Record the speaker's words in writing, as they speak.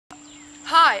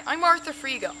Hi, I'm Arthur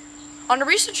Frigo. On a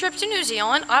recent trip to New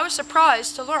Zealand, I was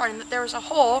surprised to learn that there was a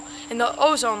hole in the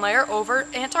ozone layer over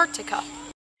Antarctica.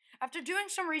 After doing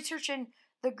some research in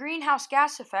the greenhouse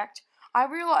gas effect, I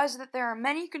realized that there are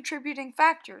many contributing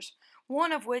factors,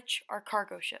 one of which are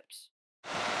cargo ships.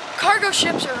 Cargo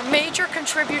ships are a major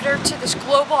contributor to this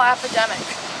global epidemic.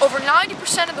 Over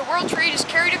 90% of the world trade is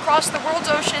carried across the world's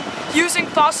ocean using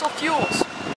fossil fuels.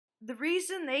 The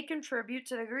reason they contribute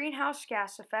to the greenhouse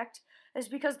gas effect is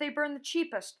because they burn the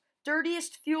cheapest,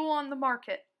 dirtiest fuel on the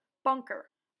market, bunker.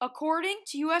 According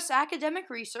to U.S. academic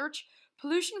research,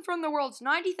 pollution from the world's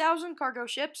 90,000 cargo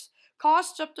ships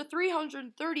costs up to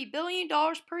 $330 billion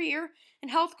per year in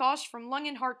health costs from lung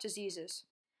and heart diseases.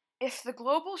 If the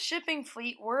global shipping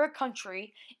fleet were a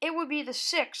country, it would be the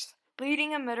sixth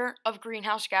leading emitter of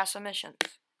greenhouse gas emissions.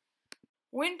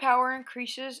 Wind power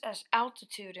increases as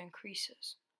altitude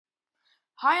increases.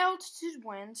 High-altitude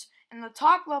winds in the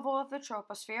top level of the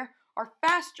troposphere are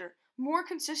faster, more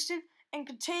consistent, and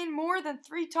contain more than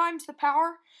 3 times the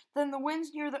power than the winds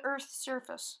near the Earth's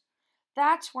surface.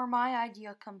 That's where my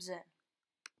idea comes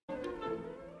in.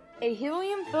 A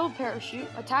helium-filled parachute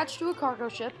attached to a cargo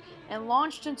ship and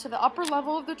launched into the upper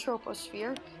level of the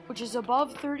troposphere, which is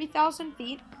above 30,000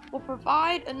 feet, will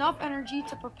provide enough energy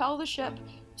to propel the ship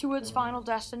to its final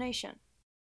destination.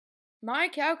 My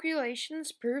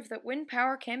calculations prove that wind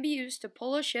power can be used to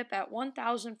pull a ship at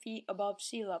 1,000 feet above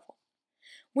sea level.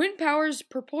 Wind power is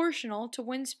proportional to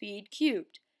wind speed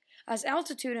cubed. As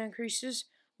altitude increases,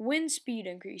 wind speed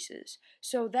increases,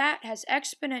 so that has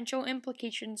exponential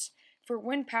implications for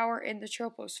wind power in the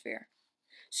troposphere.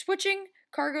 Switching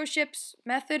cargo ships'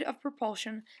 method of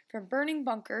propulsion from burning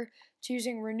bunker to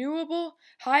using renewable,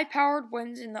 high-powered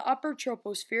winds in the upper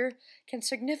troposphere can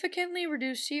significantly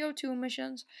reduce CO2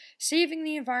 emissions, saving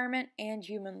the environment and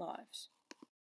human lives.